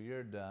got you.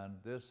 You're done.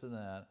 This and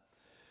that.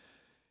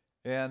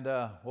 And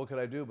what could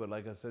I do? But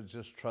like I said,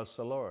 just trust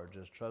the Lord.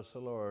 Just trust the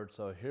Lord.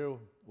 So here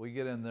we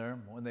get in there.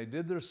 When they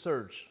did their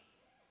search,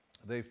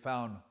 they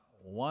found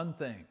one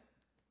thing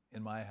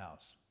in my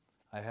house.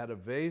 I had a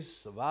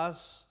vase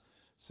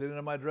sitting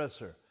on my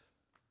dresser.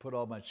 Put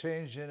all my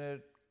change in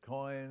it,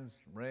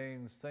 coins,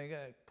 rings, thing.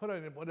 I put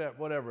it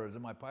whatever is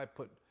in my pipe.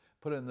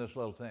 Put in this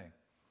little thing.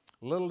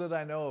 Little did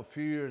I know, a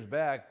few years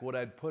back, what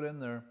I'd put in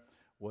there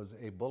was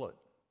a bullet.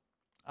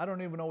 I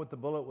don't even know what the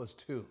bullet was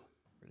to.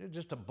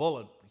 Just a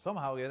bullet.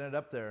 Somehow it ended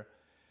up there.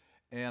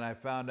 And I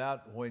found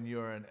out when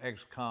you're an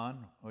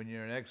ex-con, when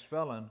you're an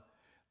ex-felon,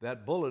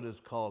 that bullet is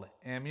called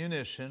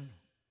ammunition,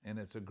 and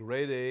it's a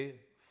grade A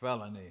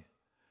felony,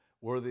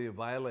 worthy of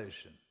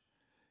violation.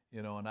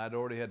 You know, and I'd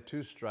already had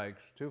 2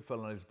 strikes, 2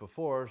 felonies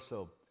before,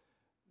 so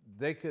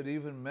they could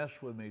even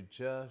mess with me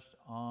just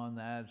on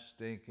that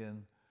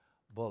stinking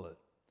bullet.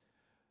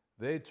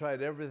 They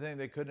tried everything.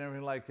 They couldn't,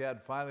 everything like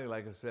that. Finally,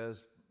 like it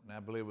says, and I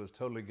believe it was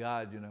totally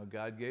God, you know,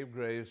 God gave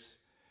grace,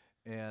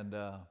 and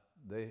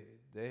they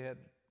had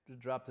to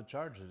drop the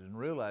charges and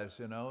realize,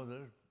 you know,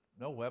 there's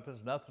no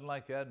weapons, nothing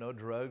like that, no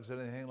drugs,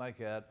 anything like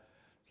that.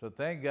 So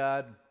thank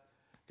God,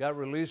 got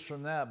released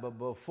from that. But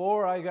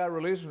before I got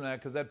released from that,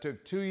 because that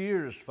took 2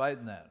 years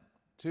fighting that,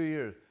 2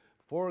 years.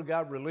 Before I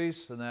got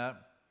released from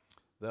that,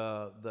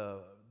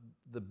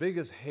 the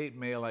biggest hate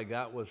mail I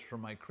got was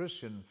from my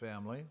Christian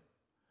family.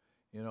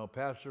 You know,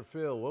 Pastor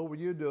Phil, what were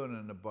you doing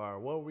in the bar?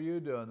 What were you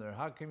doing there?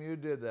 How come you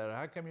did that?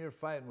 How come you're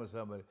fighting with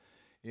somebody?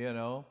 You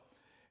know,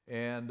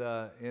 and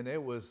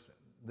it was,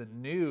 the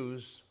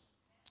news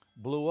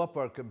blew up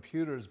our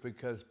computers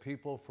because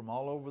people from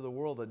all over the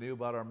world that knew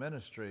about our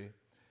ministry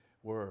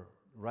were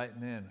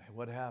writing in,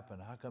 what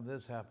happened? How come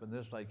this happened?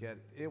 This, like that.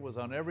 It was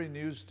on every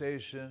news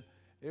station.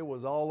 It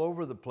was all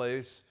over the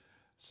place.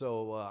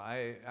 So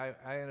I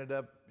ended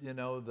up, you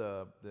know,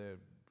 the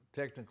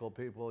technical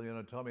people, you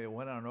know, told me it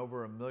went on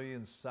over 1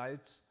 million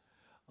sites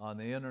on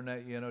the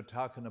internet, you know,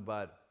 talking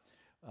about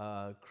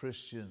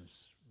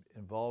Christians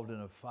involved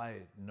in a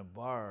fight in a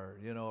bar,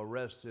 you know,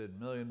 arrested,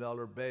 $1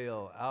 million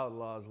bail,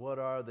 outlaws. What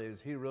are they?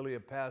 Is he really a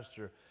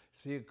pastor?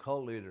 Is he a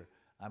cult leader?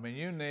 I mean,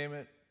 you name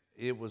it,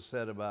 it was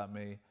said about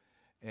me.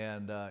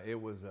 And it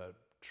was a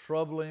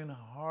troubling,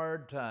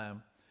 hard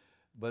time.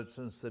 But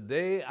since the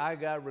day I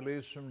got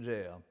released from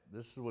jail,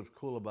 this is what's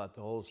cool about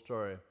the whole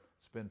story.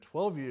 It's been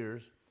 12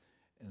 years,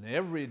 and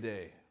every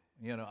day,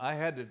 you know, I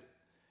had to,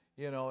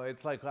 you know,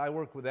 it's like I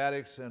work with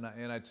addicts, and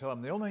I tell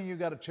them, the only thing you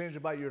got to change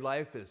about your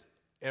life is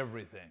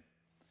everything,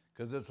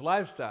 because it's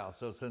lifestyle.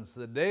 So since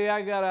the day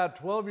I got out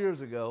 12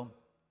 years ago,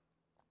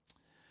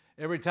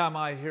 every time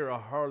I hear a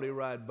Harley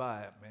ride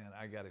by, man,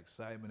 I got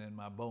excitement in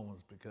my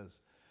bones,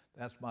 because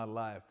that's my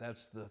life.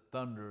 That's the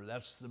thunder.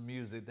 That's the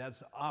music. That's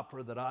the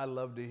opera that I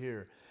love to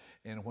hear.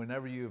 And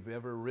whenever you've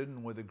ever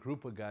ridden with a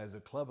group of guys, a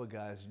club of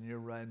guys, and you're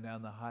riding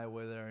down the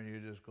highway there and you're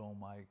just going,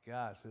 my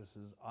gosh, this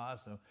is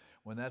awesome.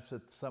 When that's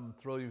some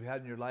thrill you've had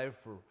in your life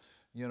for,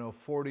 you know,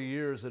 40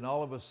 years, and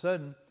all of a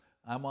sudden,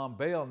 I'm on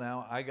bail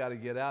now. I got to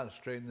get out and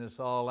straighten this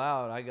all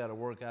out. I got to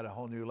work out a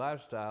whole new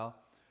lifestyle.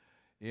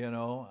 You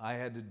know, I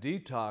had to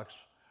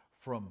detox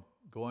from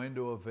going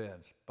to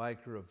events,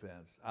 biker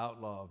events,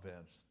 outlaw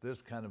events, this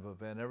kind of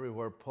event,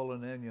 everywhere,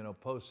 pulling in, you know,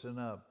 posting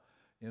up,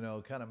 you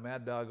know, kind of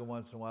mad dogging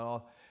once in a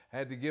while. I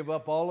had to give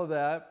up all of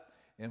that.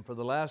 And for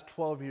the last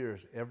 12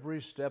 years,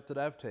 every step that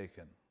I've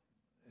taken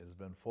has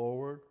been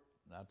forward,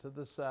 not to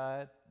the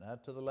side,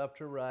 not to the left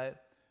or right.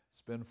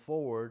 It's been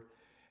forward.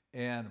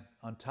 And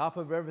on top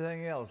of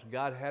everything else,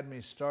 God had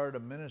me start a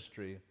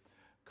ministry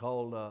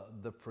called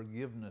the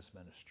Forgiveness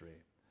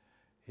Ministry.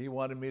 He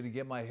wanted me to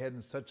get my head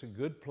in such a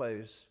good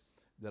place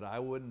that I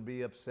wouldn't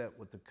be upset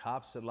with the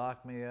cops that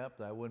locked me up,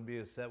 that I wouldn't be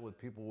upset with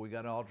people we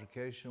got an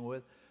altercation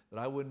with, that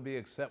I wouldn't be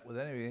upset with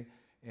anybody,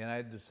 and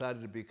I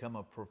decided to become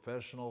a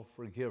professional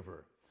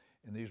forgiver.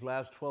 In these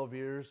last 12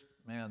 years,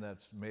 man,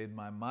 that's made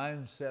my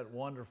mindset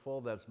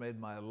wonderful, that's made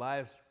my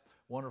life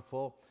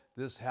wonderful.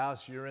 This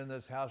house, you're in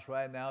this house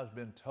right now, has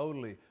been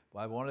totally,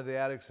 by one of the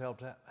addicts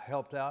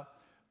helped out,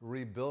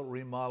 rebuilt,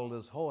 remodeled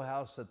this whole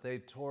house that they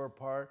tore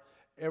apart.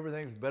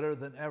 Everything's better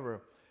than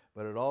ever.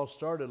 But it all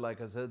started,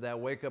 like I said, that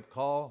wake-up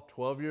call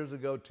 12 years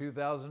ago,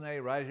 2008,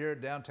 right here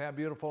at downtown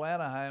beautiful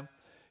Anaheim.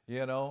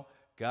 You know,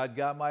 God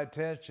got my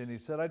attention. He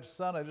said,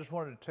 son, I just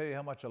wanted to tell you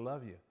how much I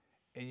love you.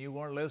 And you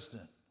weren't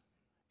listening,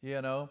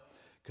 you know,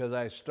 because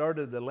I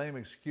started the lame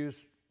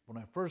excuse. When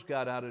I first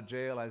got out of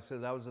jail, I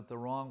said I was at the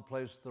wrong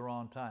place at the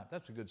wrong time.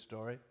 That's a good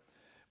story.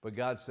 But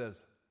God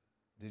says,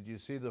 did you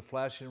see the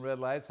flashing red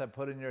lights I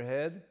put in your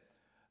head?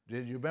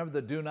 Did you remember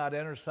the do not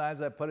enter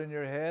signs I put in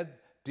your head?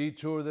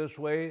 Detour this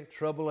way,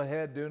 trouble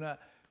ahead, do not.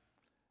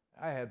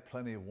 I had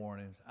plenty of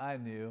warnings. I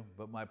knew,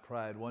 but my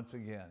pride, once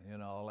again,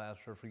 I'll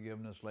ask for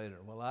forgiveness later.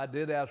 Well, I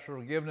did ask for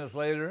forgiveness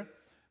later,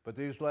 but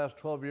these last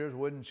 12 years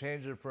wouldn't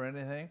change it for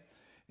anything.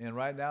 And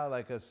right now,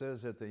 like I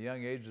says, at the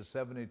young age of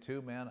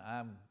 72, man,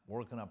 I'm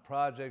working on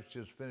projects,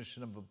 just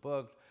finishing up a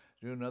book,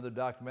 doing another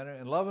documentary,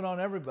 and loving on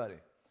everybody.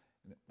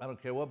 I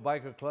don't care what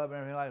biker club,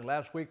 everything like.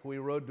 Last week we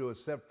rode to a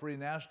set-free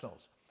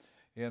nationals.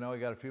 We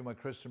got a few of my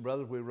Christian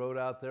brothers. We rode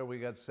out there. We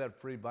got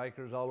set-free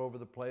bikers all over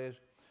the place,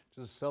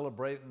 just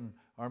celebrating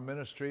our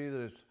ministry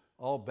that it's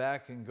all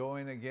back and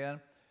going again.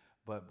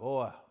 But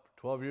boy,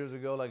 12 years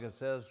ago, like it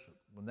says,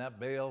 when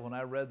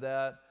I read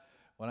that,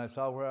 when I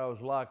saw where I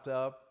was locked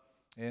up,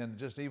 and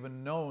just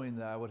even knowing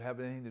that I would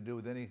have anything to do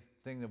with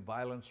anything of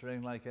violence or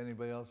anything like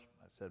anybody else,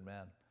 I said,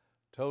 man,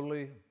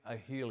 totally a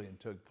healing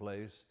took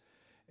place.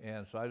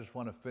 And so I just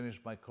want to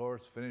finish my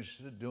course, finish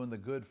it, doing the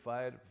good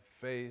fight of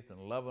faith and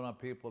loving on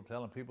people,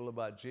 telling people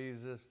about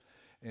Jesus,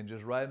 and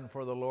just riding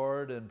for the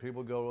Lord. And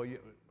people go, well,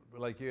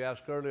 like you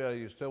asked earlier, are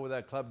you still with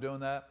that club doing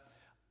that?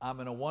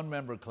 I'm in a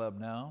one-member club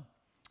now.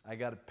 I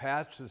got a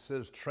patch that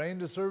says train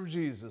to serve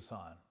Jesus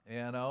on,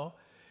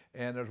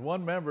 And there's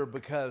one member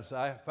because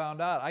I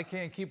found out I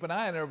can't keep an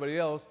eye on everybody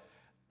else.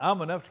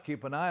 I'm enough to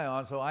keep an eye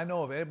on, so I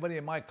know if anybody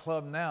in my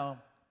club now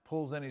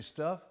pulls any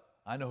stuff,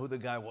 I know who the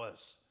guy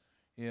was.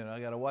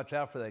 I got to watch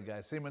out for that guy.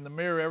 See him in the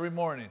mirror every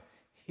morning.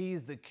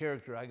 He's the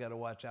character I got to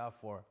watch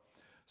out for.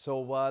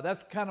 So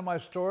that's kind of my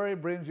story.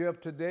 Brings you up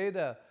to date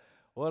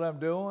what I'm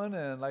doing.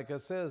 And like I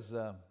says,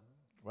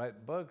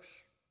 writing books,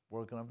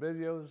 working on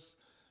videos,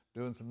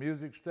 doing some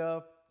music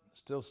stuff,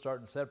 still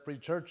starting set-free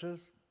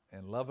churches,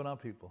 and loving on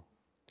people.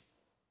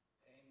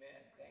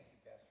 Amen. Thank you,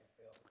 Pastor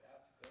Phil.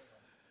 That's a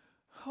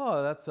good one.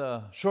 Oh, that's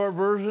a short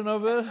version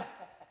of it,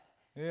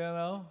 Do